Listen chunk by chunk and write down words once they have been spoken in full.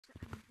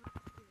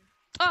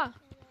Ah!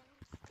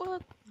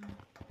 What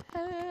the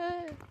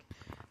heck?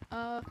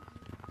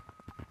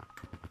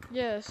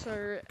 Yeah,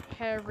 so,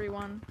 hey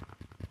everyone.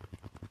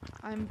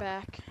 I'm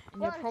back.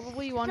 And you're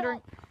probably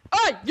wondering...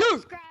 Hey,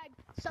 you!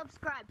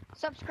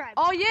 Subscribe.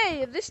 Oh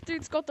yeah, this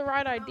dude's got the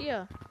right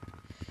idea.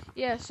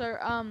 Yeah, so,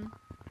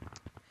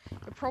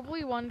 you're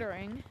probably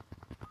wondering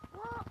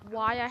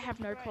why I have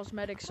no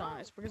cosmetics on.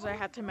 It's because I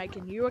had to make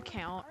a new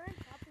account.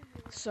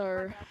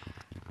 So,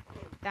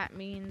 that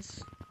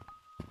means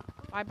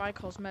bye-bye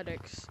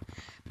cosmetics.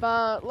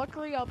 But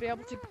luckily I'll be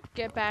able to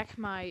get back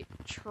my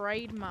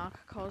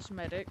trademark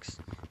cosmetics,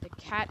 the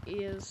cat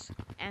ears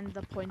and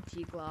the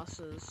pointy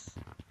glasses.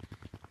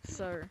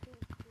 So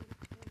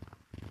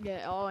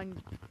yeah, oh, and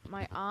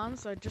my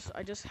arms, I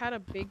just had a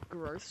big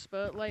growth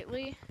spurt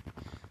lately.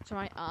 So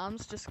my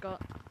arms just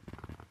got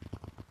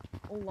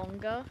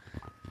longer.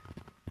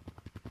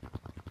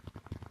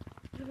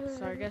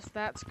 So I guess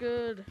that's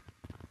good.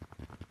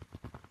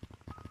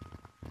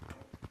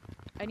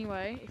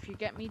 Anyway, if you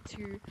get me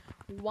to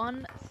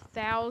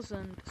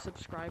 1,000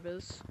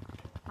 subscribers,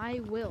 I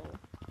will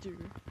do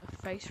a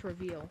face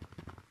reveal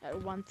at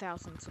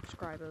 1,000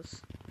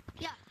 subscribers.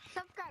 Yeah,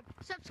 subscribe.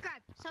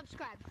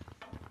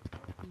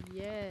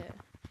 Yeah.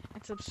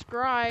 And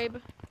subscribe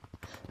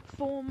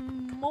for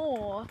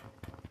more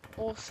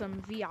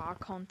awesome VR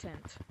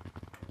content.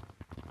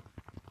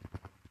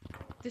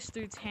 This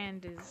dude's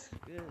hand is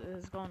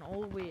gone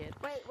all weird.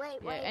 Wait.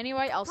 Yeah,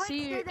 anyway, I'll Wait,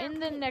 see you stay there, in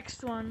the wait.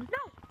 next one.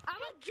 No,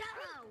 I'm a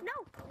Jello. No.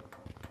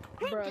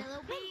 Pink Bruh.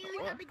 Jello, baby.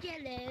 I'm a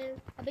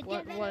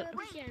Jello. What?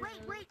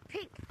 Wait.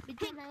 Pink.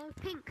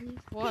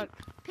 What?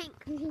 Pink.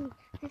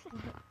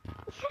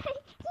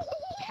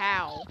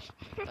 How?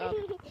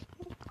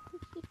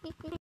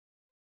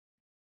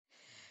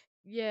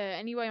 Yeah,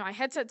 anyway, my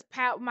headset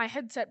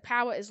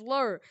power is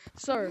low,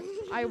 so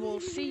I will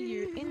see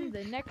you in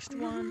the next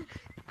one.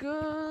 Hey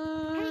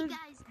Goodbye.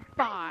 guys,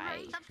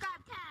 subscribe.